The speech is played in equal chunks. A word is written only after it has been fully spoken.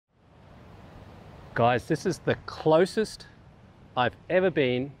Guys, this is the closest I've ever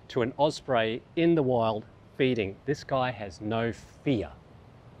been to an osprey in the wild feeding. This guy has no fear.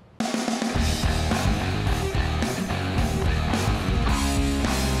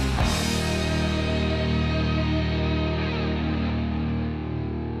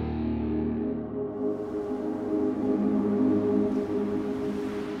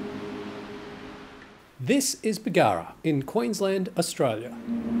 This is Bargara in Queensland, Australia.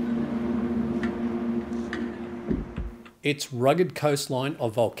 Its rugged coastline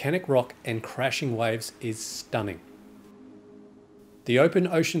of volcanic rock and crashing waves is stunning. The open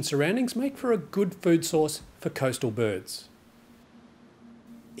ocean surroundings make for a good food source for coastal birds.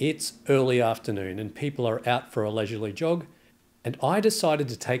 It's early afternoon and people are out for a leisurely jog, and I decided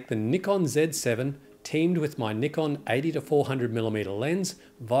to take the Nikon Z7 teamed with my Nikon 80-400mm lens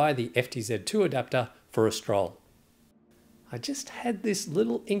via the FTZII adapter for a stroll. I just had this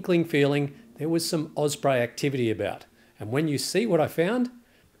little inkling feeling there was some osprey activity about, and when you see what I found,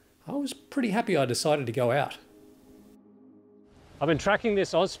 I was pretty happy I decided to go out. I've been tracking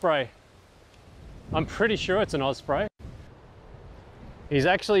this osprey. I'm pretty sure it's an osprey. He's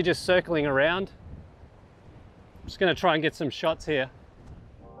actually just circling around. I'm just going to try and get some shots here.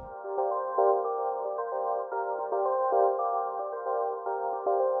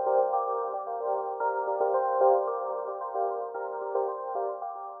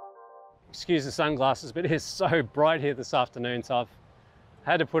 Excuse the sunglasses, but it is so bright here this afternoon, so I've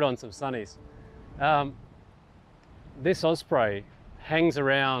had to put on some sunnies. This osprey hangs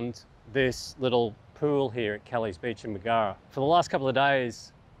around this little pool here at Kelly's Beach in Bargara. For the last couple of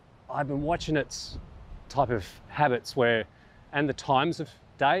days, I've been watching its type of habits and the times of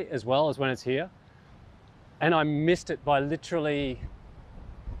day as well as when it's here. And I missed it by literally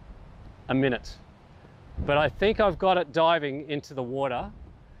a minute. But I think I've got it diving into the water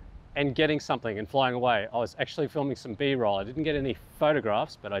and getting something and flying away. I was actually filming some B-roll. I didn't get any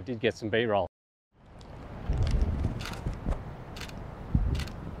photographs, but I did get some B-roll.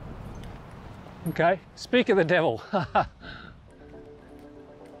 Okay, speak of the devil.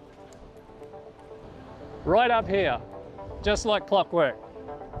 Right up here, just like clockwork.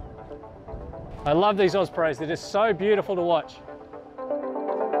 I love these ospreys. They're just so beautiful to watch.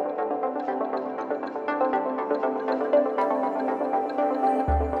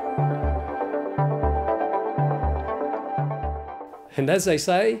 And as they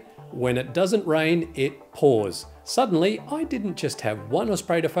say, when it doesn't rain, it pours. Suddenly, I didn't just have one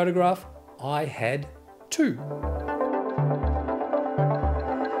osprey to photograph, I had two.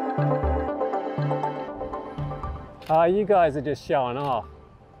 Oh, you guys are just showing off.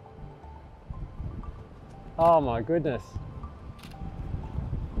 Oh my goodness.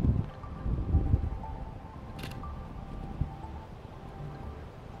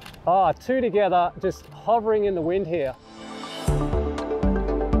 Oh, two together, just hovering in the wind here.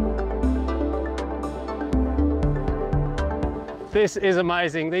 This is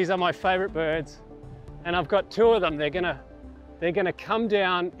amazing. These are my favorite birds, and I've got two of them. They're gonna come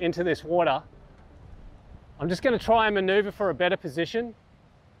down into this water. I'm just gonna try and maneuver for a better position.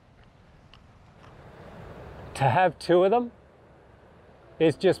 To have two of them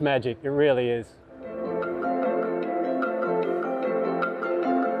is just magic. It really is.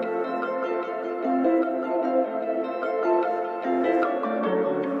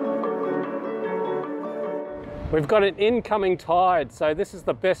 We've got an incoming tide, so this is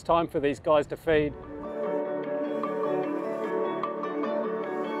the best time for these guys to feed.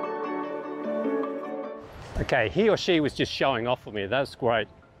 Okay, he or she was just showing off for me. That's great.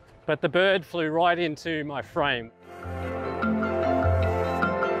 But the bird flew right into my frame.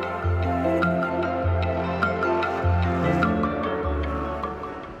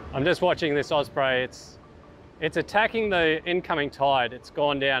 I'm just watching this osprey. It's attacking the incoming tide. It's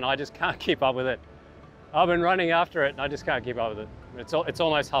gone down. I just can't keep up with it. I've been running after it and I just can't keep up with it. It's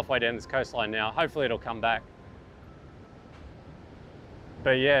almost halfway down this coastline now. Hopefully it'll come back.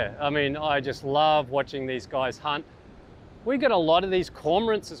 But yeah, I mean, I just love watching these guys hunt. We get a lot of these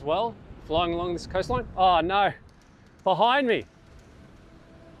cormorants as well, flying along this coastline. Oh no, behind me.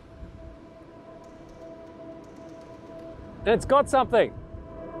 It's got something.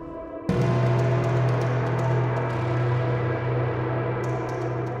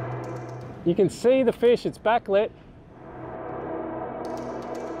 You can see the fish, it's backlit.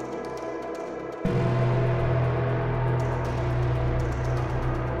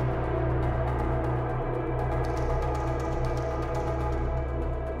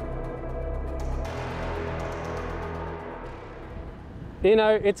 You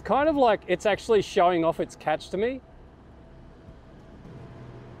know, it's kind of like it's actually showing off its catch to me.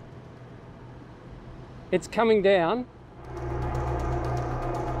 It's coming down.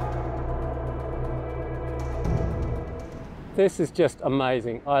 This is just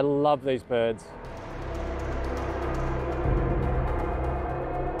amazing. I love these birds.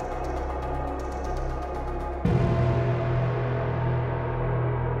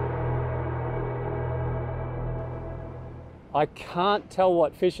 I can't tell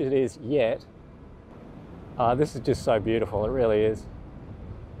what fish it is yet. This is just so beautiful, it really is.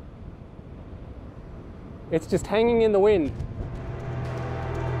 It's just hanging in the wind.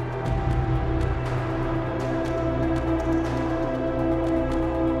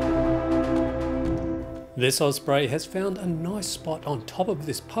 This osprey has found a nice spot on top of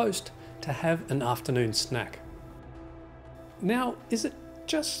this post to have an afternoon snack. Now, is it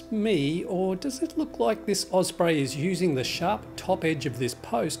just me, or does it look like this osprey is using the sharp top edge of this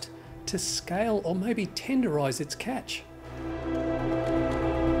post to scale or maybe tenderize its catch?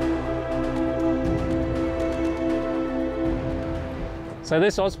 So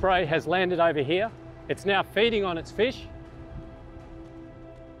this osprey has landed over here. It's now feeding on its fish.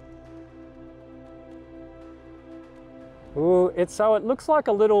 Ooh, it looks like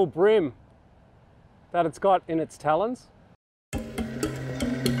a little brim that it's got in its talons.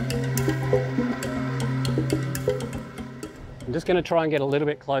 I'm just going to try and get a little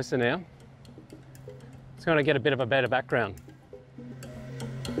bit closer now. Just going to get a bit of a better background.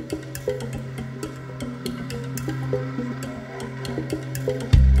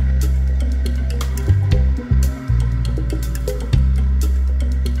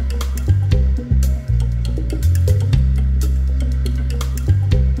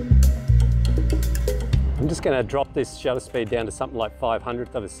 I'm just going to drop this shutter speed down to something like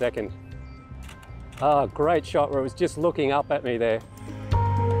 500th of a second. Ah, great shot where it was just looking up at me there.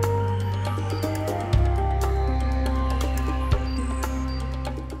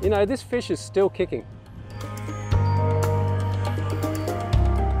 You know, this fish is still kicking.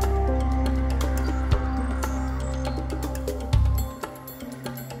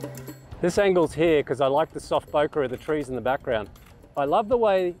 This angle's here because I like the soft bokeh of the trees in the background. I love the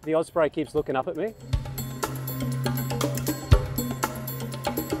way the osprey keeps looking up at me.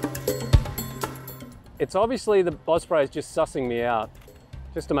 It's obviously the osprey is just sussing me out,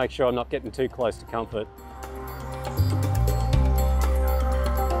 just to make sure I'm not getting too close to comfort.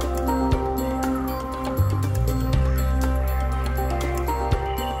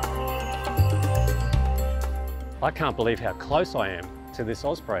 I can't believe how close I am to this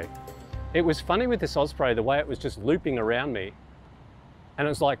osprey. It was funny with this osprey, the way it was just looping around me. And it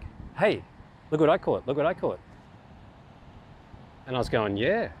was like, hey, look what I caught, look what I caught. And I was going,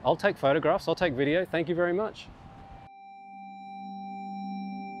 yeah, I'll take photographs, I'll take video, thank you very much.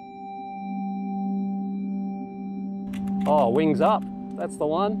 Oh, wings up, that's the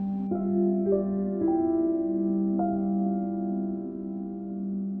one.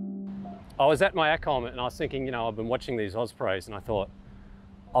 I was at my ACOM and I was thinking, you know, I've been watching these ospreys and I thought,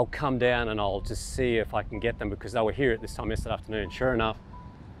 I'll come down and I'll just see if I can get them because they were here at this time yesterday afternoon. Sure enough,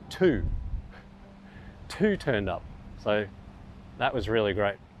 two turned up. So that was really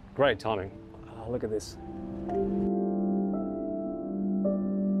great. Great timing. Oh, look at this.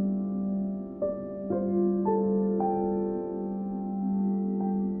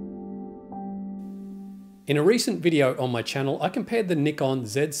 In a recent video on my channel, I compared the Nikon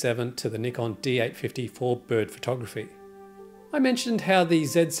Z7 to the Nikon D850 for bird photography. I mentioned how the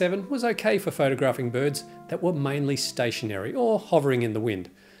Z7 was okay for photographing birds that were mainly stationary or hovering in the wind,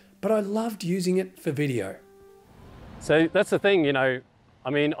 but I loved using it for video. So that's the thing, you know, I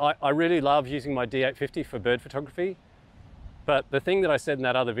mean, I really love using my D850 for bird photography, but the thing that I said in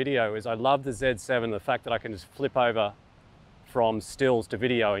that other video is I love the Z7, the fact that I can just flip over from stills to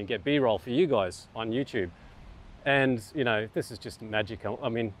video and get B-roll for you guys on YouTube. And, you know, this is just magical. I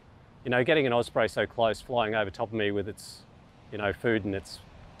mean, you know, getting an osprey so close, flying over top of me with its, you know, food and its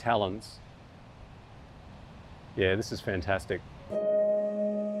talons. Yeah, this is fantastic.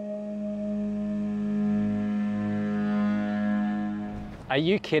 Are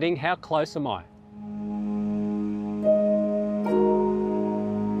you kidding? How close am I?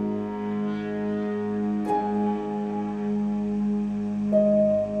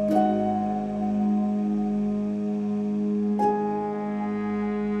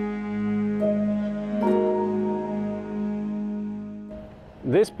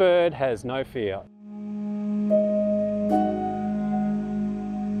 This bird has no fear.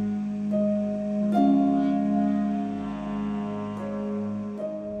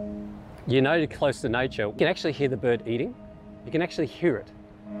 You know, close to nature, you can actually hear the bird eating. You can actually hear it.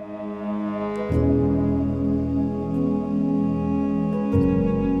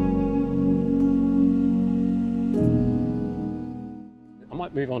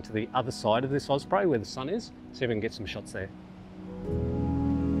 move on to the other side of this Osprey where the sun is, see if we can get some shots there.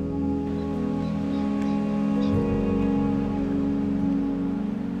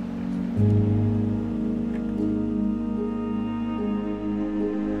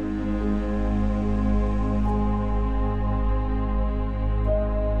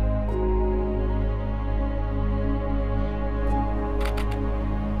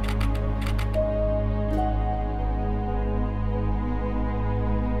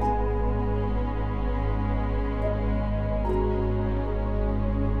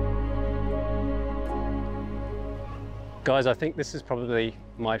 Guys, I think this is probably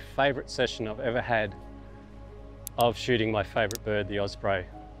my favorite session I've ever had of shooting my favorite bird, the Osprey.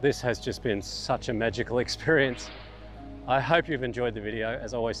 This has just been such a magical experience. I hope you've enjoyed the video.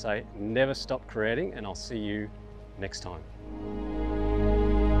 As I always say, never stop creating, and I'll see you next time.